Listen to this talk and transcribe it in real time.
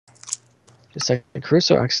Just like the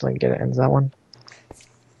Crusoe accidentally get it into that one.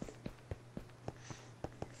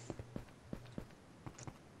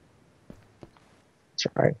 That's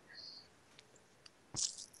right.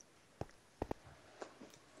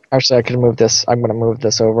 Actually, I could move this. I'm going to move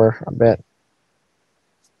this over a bit.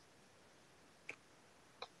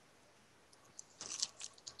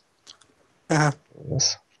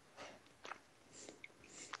 This.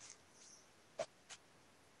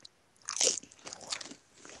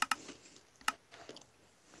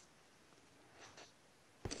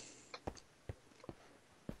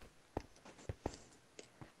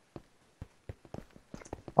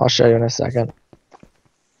 I'll show you in a second.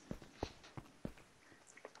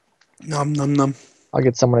 Nom nom nom. I'll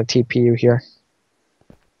get someone to TP you here.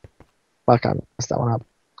 Fuck, I messed that one up.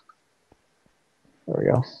 There we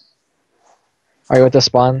go. Are you at the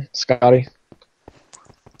spawn, Scotty?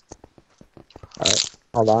 Alright,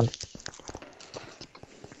 hold on.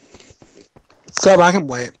 So I can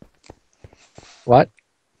wait. What?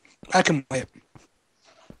 I can wait.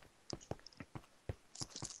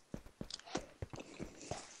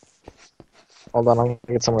 Hold on, I'm gonna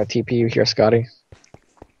get someone to TP you here, Scotty.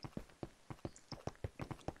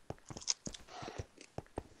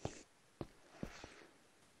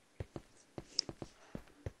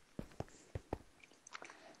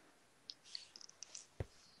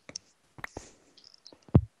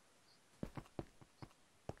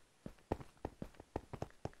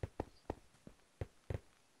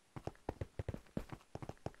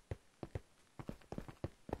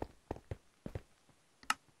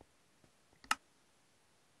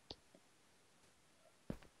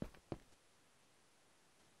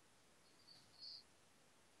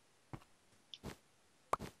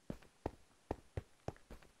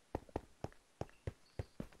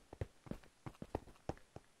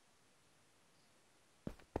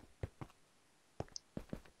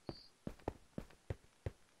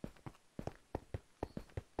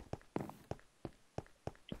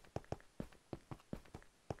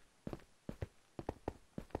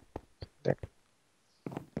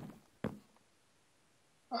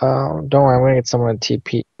 Don't worry, I'm gonna get someone to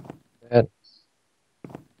TP it.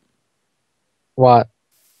 What?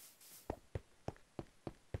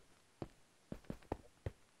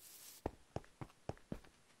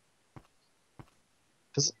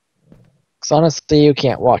 Because honestly, you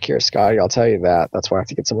can't walk here, Scotty. I'll tell you that. That's why I have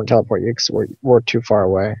to get someone to teleport you, because we're too far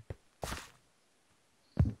away.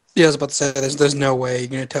 Yeah, I was about to say there's no way you're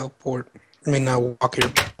gonna teleport. I mean, walk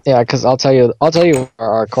here. Yeah, because I'll tell you where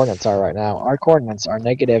our coordinates are right now. Our coordinates are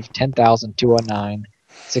negative 10,209,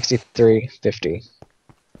 6350.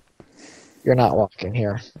 You're not walking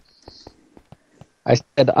here. I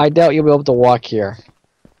said I doubt you'll be able to walk here.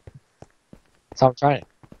 So I'm trying.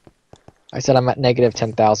 I said I'm at negative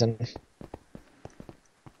 10,000.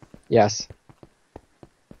 Yes.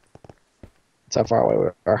 That's how far away we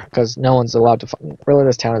are. Because no one's allowed to. Really,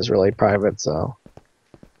 this town is really private, so.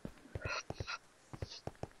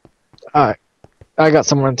 Alright. I got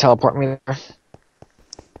someone to teleport me there.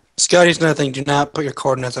 Scotty's another thing. Do not put your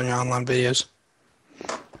coordinates on your online videos.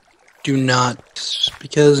 Do not.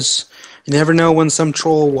 Because you never know when some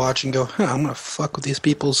troll will watch and go, I'm gonna fuck with these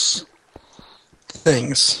people's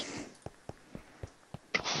things.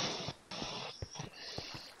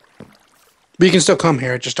 But you can still come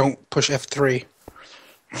here, just don't push F3.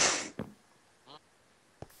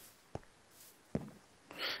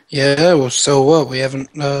 Yeah, well, so what? We haven't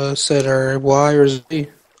said our Y or Z.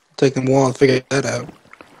 Take them a while to figure that out.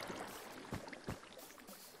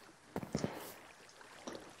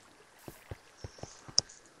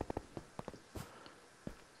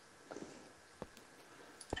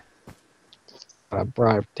 Gotta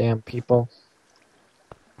bribe damn people.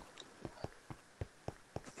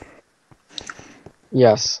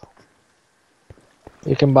 Yes.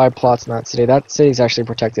 You can buy plots in that city. That city's actually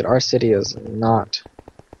protected. Our city is not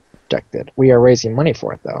protected. We are raising money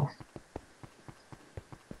for it, though.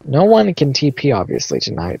 No one can TP, obviously,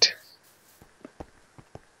 tonight.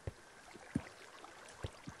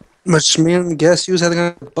 Much man, guess you was having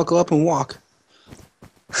to buckle up and walk.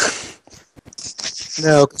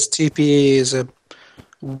 No, because TP is a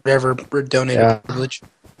whatever donated privilege.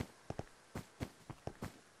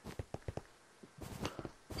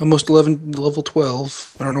 Almost level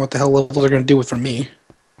 12. I don't know what the hell level they're going to do it for me.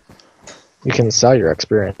 You can sell your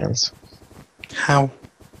experience. How?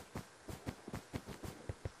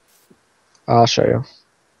 I'll show you.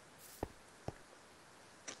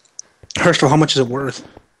 First of all, how much is it worth?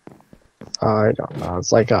 I don't know.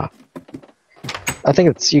 It's like I think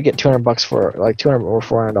it's you get $200 for like $200 or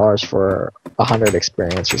 $400 for 100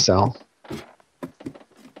 experience you sell.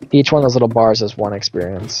 Each one of those little bars is one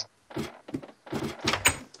experience.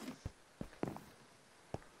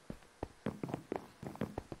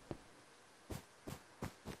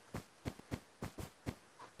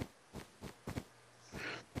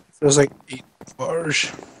 There's like 8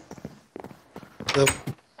 bars. The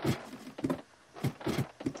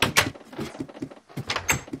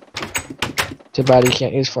Too bad you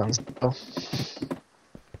can't use funds. Oh.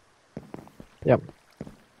 Yep.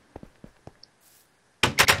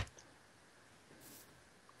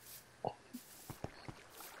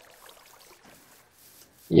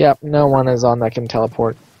 Yep, no one is on that can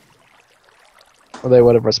teleport. Or they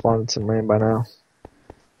would have responded to me by now.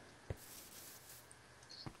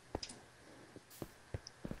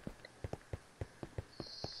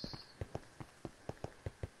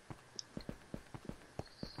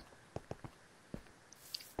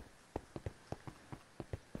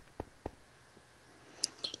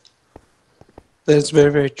 That's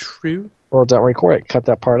very, very true. Well, don't record it. Cut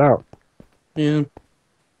that part out. Yeah.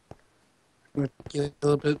 A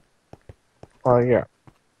little bit. Oh, yeah.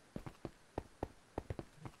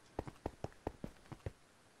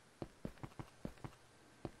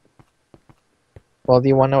 Well, do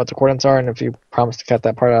you want to know what the coordinates are and if you promise to cut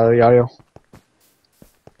that part out of the audio?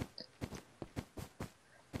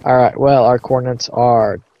 Alright, well, our coordinates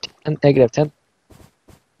are negative 10.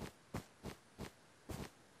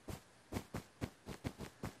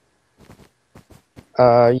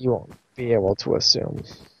 You won't be able to assume.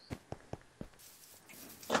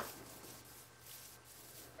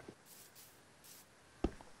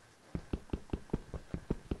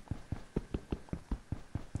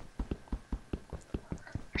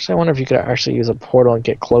 Actually, I wonder if you could actually use a portal and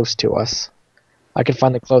get close to us. I could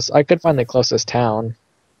find the closest town,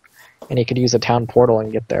 and you could use a town portal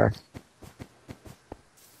and get there.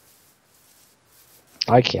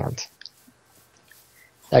 I can't.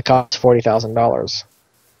 That costs $40,000.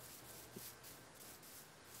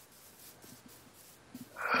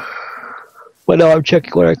 But no, I'm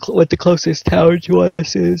checking what the closest town to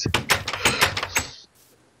us is.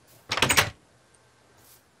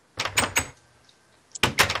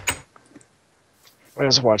 I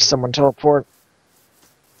just watched someone teleport.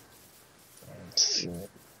 Let's see.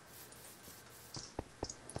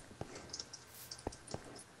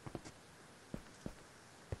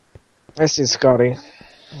 I see Scotty.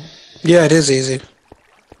 Yeah, it is easy.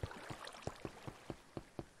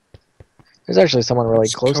 There's actually someone really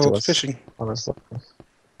It's close to called us. fishing. Honestly.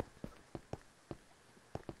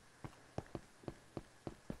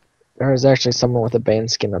 There's actually someone with a Bane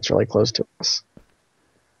skin that's really close to us.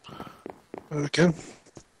 Okay.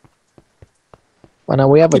 Well, no,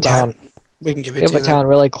 we have a town. We can give We it have to a you. town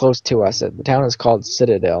really close to us. The town is called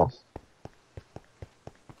Citadel.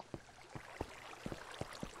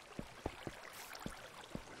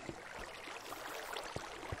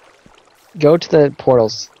 Go to the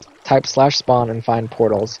portals, type /spawn and find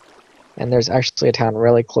portals. And there's actually a town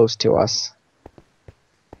really close to us.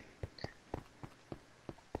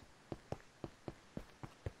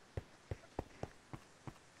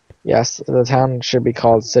 Yes, the town should be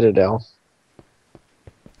called Citadel.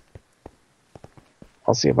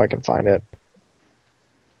 I'll see if I can find it.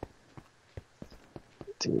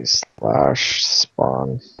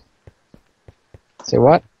 /spawn. Say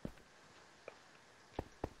what?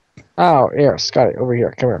 Oh, here, Scotty, over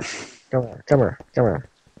here. Come here. Come here, come here, come here.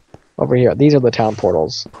 Over here. These are the town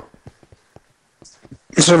portals.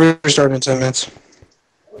 So we're starting in 10 minutes.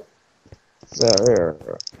 So here.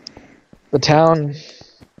 The town,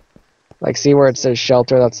 like, see where it says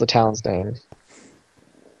shelter? That's the town's name.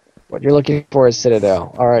 What you're looking for is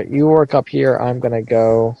Citadel. Alright, you work up here. I'm gonna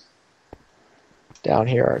go down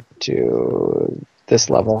here to this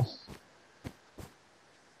level.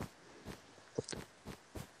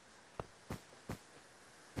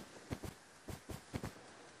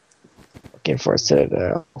 Looking for a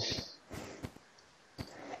Citadel.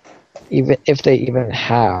 Even if they even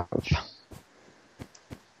have.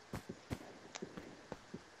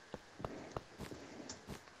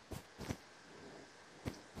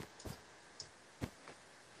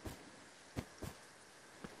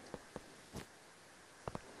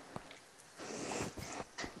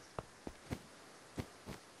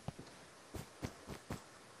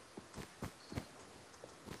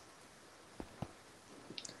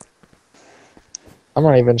 I'm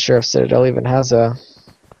not even sure if Citadel even has a.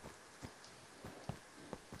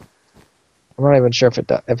 I'm not even sure if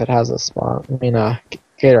it has a spawn. I mean,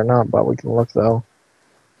 gate or not, but we can look though.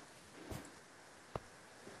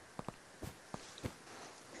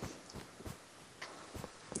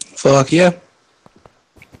 Fuck yeah.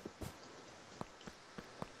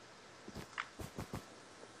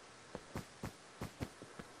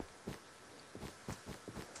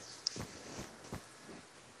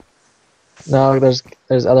 No,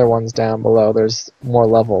 there's other ones down below. There's more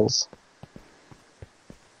levels.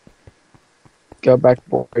 go back to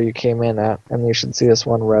where you came in at, and you should see this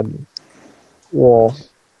one red wall.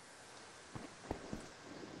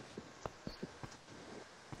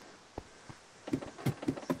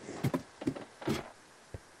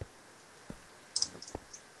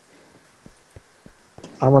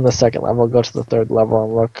 I'm on the second level. Go to the third level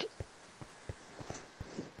and look.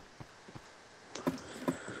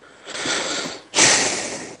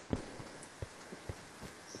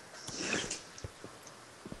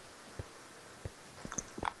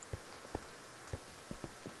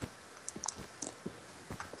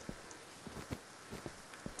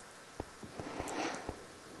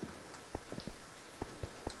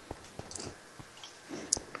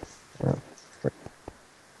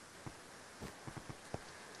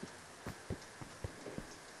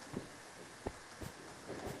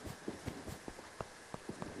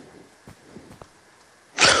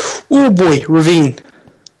 Oh boy, ravine.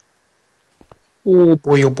 Oh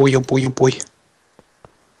boy, oh boy, oh boy, oh boy.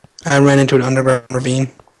 I ran into an underground ravine.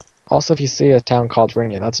 Also, if you see a town called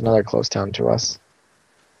Renya, that's another close town to us.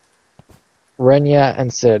 Renya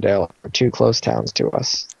and Citadel are two close towns to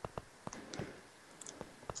us.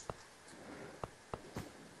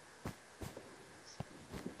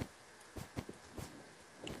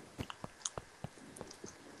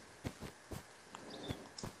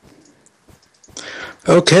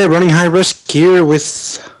 Okay, running high risk here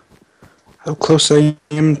with how close I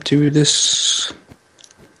am to this.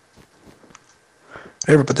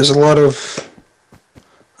 Whatever, but there's a lot of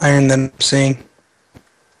iron that I'm seeing.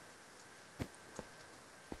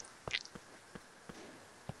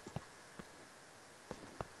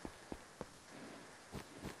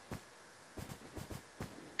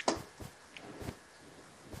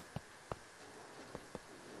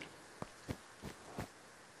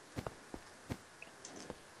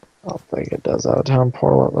 I don't think it does out of town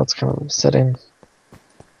portal. That's kind of upsetting.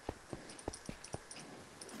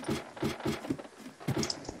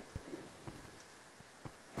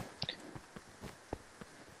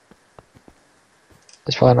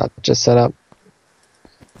 It's probably not just set up.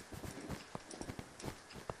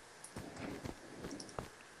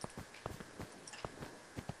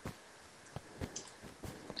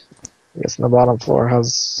 I guess the bottom floor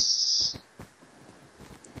has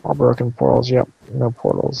all broken portals. Yep, no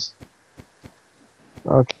portals.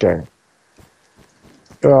 Okay.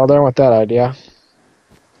 Well, done with that idea.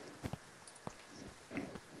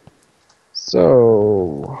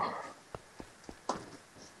 So...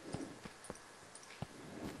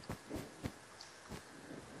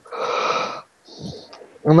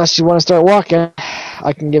 unless you want to start walking,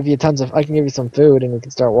 I can give you some food and you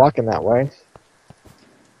can start walking that way.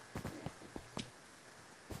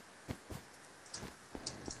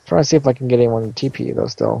 Trying to see if I can get anyone to TP though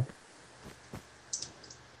still.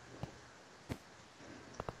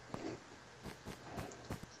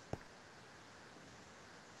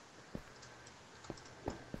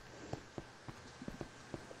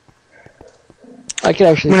 I can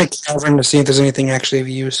actually. I'm gonna cavern to see if there's anything actually of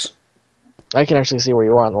use. I can actually see where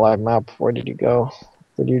you are on the live map. Where did you go?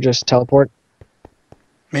 Did you just teleport?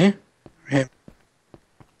 Me? Yeah.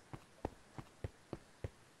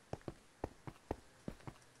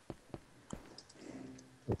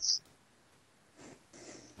 It's...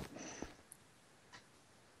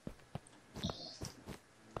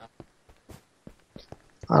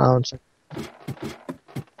 I'm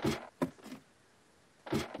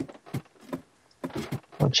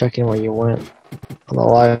checking where you went on the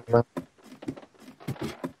live map.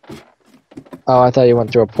 Oh, I thought you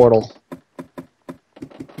went through a portal.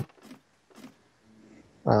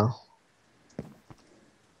 Oh.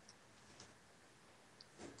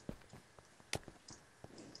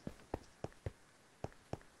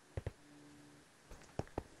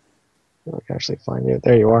 I can actually find you.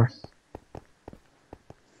 There you are.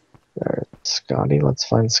 There's Scotty. Let's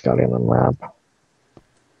find Scotty on the map.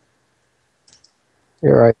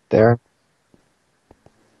 You're right there.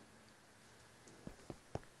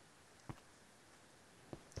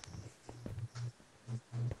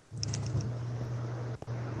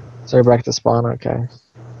 So you're back to spawn? Okay.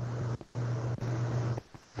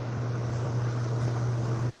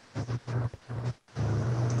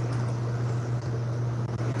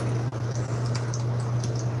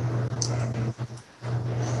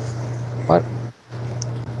 What?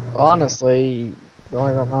 Honestly, I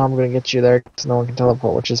don't know how I'm gonna get you there because no one can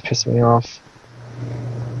teleport, which is pissing me off.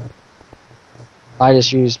 I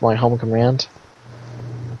just used my home command.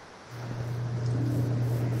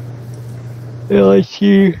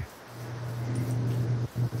 LSU.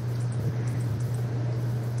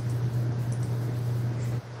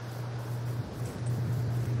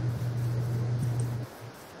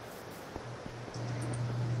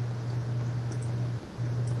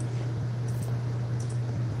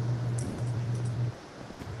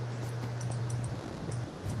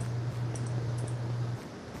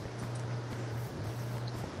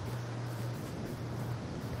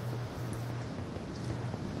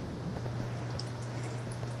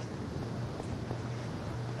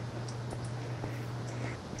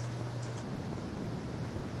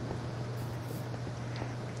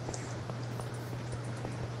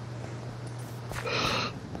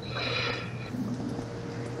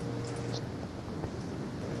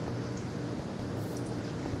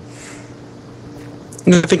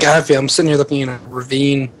 I think I feel. I'm sitting here looking in a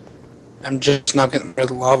ravine. I'm just not getting rid of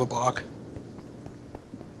the lava block.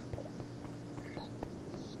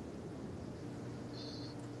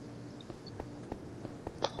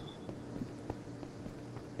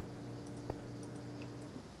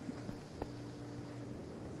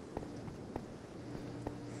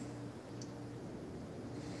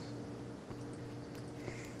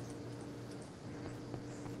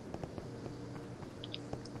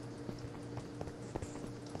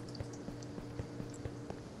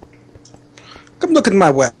 Come look at my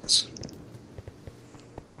weapons.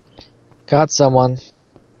 Got someone.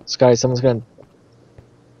 Scotty, someone's gonna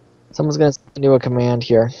send you a command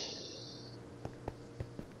here.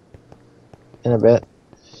 In a bit.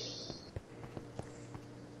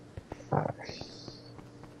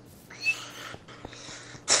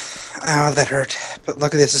 Ow, that hurt. But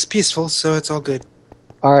look at this. It's peaceful, so it's all good.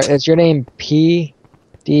 Alright, is your name PDSC?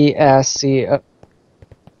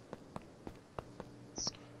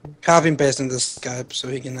 Copy and paste into Skype so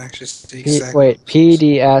he can actually see exactly. Wait, He needs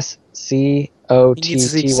to see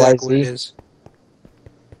exactly what it PDSCOTTYZ? is.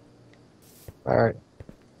 Alright.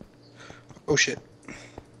 Oh shit.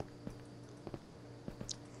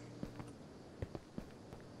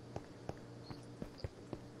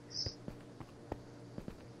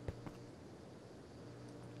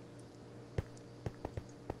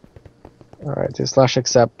 Alright, do slash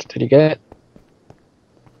accept. Did you get it?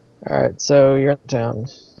 Alright, so you're in town.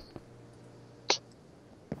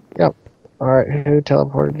 Yep. Alright, who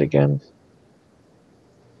teleported again?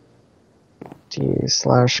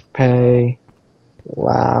 T/pay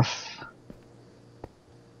laugh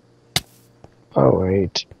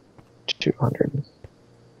 08 200.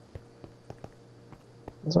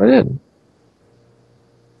 That's what I did.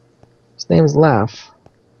 His name's Laugh.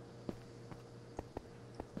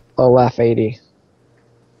 Oh, Laugh 80.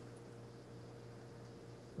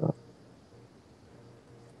 Oh.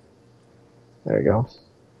 There you go.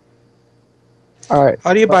 Alright.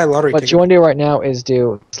 How do you buy a lottery What ticket? you want to do right now is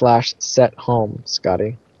do /set home,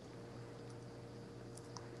 Scotty.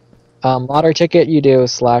 Lottery ticket, you do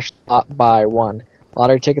 /buy1.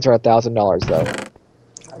 Lottery tickets are $1,000 though.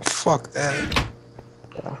 Oh, fuck that.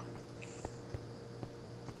 Yeah.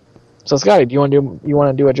 So Scotty, do you want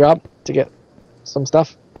to do a job to get some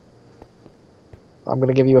stuff? I'm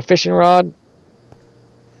gonna give you a fishing rod,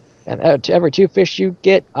 and to every 2 fish you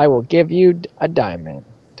get, I will give you a diamond.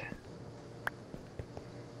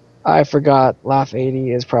 I forgot. Laugh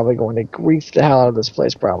 80 is probably going to grief the hell out of this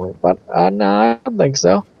place, probably. But no, I don't think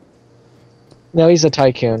so. No, he's a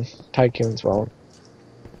tycoon. Tycoons won't.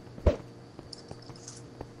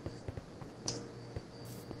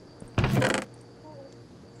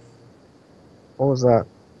 What was that?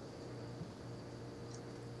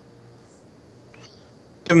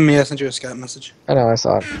 Give me. I sent you a Skype message. I know. I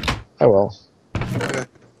saw it. I will. Okay.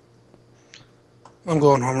 I'm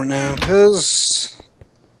going home right now because.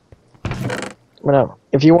 No,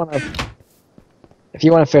 if you want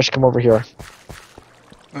to fish, come over here.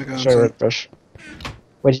 Okay, Show you where to fish.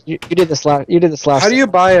 Wait, you did this last. You did this last. How do you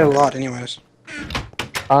buy a lot, anyways?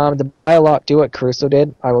 To buy a lot, do what Caruso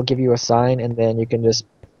did. I will give you a sign, and then you can just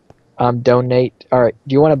donate. All right.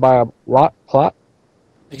 Do you want to buy a plot?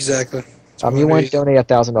 Exactly. You want to donate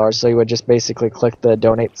 $1,000, so you would just basically click the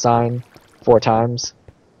donate sign 4 times.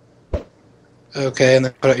 Okay, and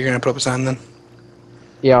then you're gonna put up a sign then.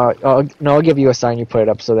 Yeah, I'll give you a sign. You put it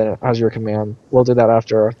up, so then it has your command. We'll do that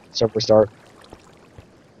after our server start.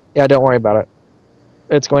 Yeah, don't worry about it.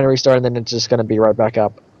 It's going to restart, and then it's just going to be right back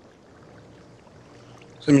up.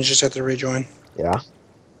 So you just have to rejoin. Yeah.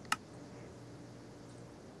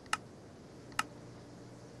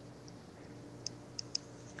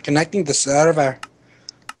 Connecting the server.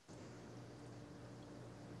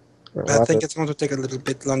 I think it's going to take a little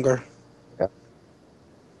bit longer. Yeah.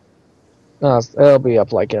 No, it'll be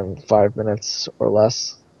up like in 5 minutes or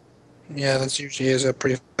less. Yeah, that's usually is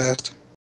pretty fast.